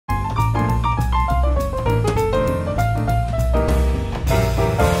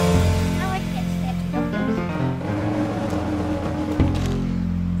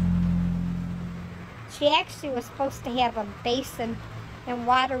she actually was supposed to have a basin and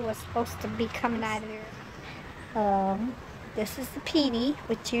water was supposed to be coming out of there. This is the peony,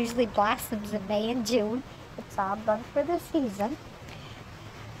 which usually blossoms in May and June. It's all done for the season.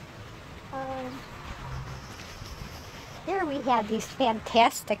 Here we have these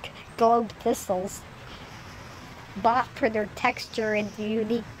fantastic globe thistles, bought for their texture and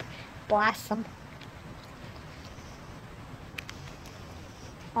unique blossom.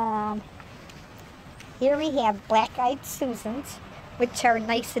 Here we have black-eyed Susans, which are a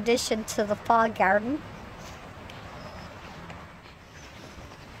nice addition to the fall garden.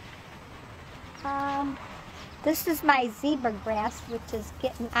 This is my zebra grass, which is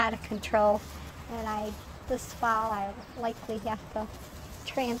getting out of control, and this fall I'll likely have to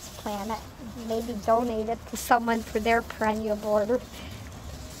transplant it, maybe donate it to someone for their perennial border.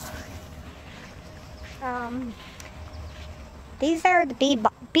 These are the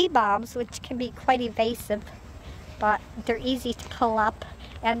bee balms, which can be quite evasive, but they're easy to pull up,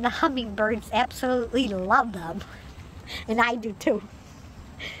 and the hummingbirds absolutely love them, and I do too.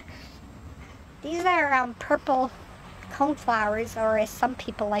 These are purple coneflowers, or as some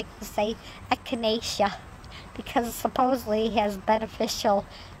people like to say, echinacea, because it supposedly has beneficial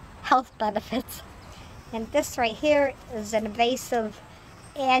health benefits. And this right here is an invasive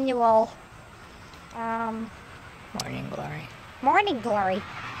annual morning glory. Morning glory.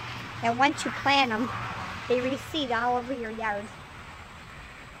 And once you plant them, they reseed all over your yard.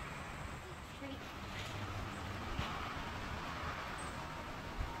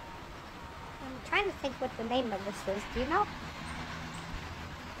 I'm trying to think what the name of this is. Do you know?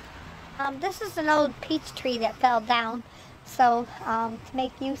 This is an old peach tree that fell down. So to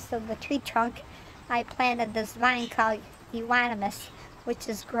make use of the tree trunk, I planted this vine called euonymus, which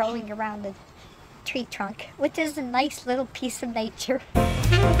is growing around the tree trunk, which is a nice little piece of nature.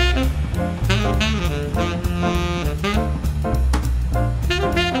 Joanne's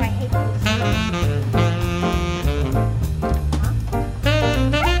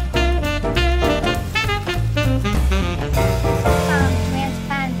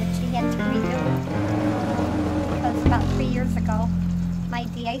pond that she had to redo because about 3 years ago my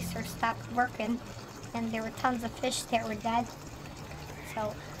de-icer stopped working and there were tons of fish that were dead.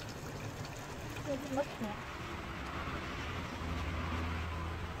 So looking at.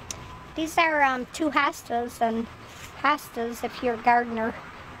 These are two hostas, and hostas, if you're a gardener,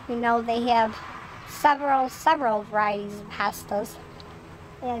 you know they have several varieties of hostas.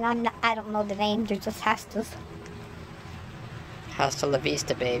 And I don't know the name, they're just hostas. Hasta la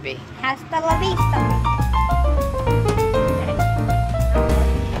vista, baby. Hasta la vista.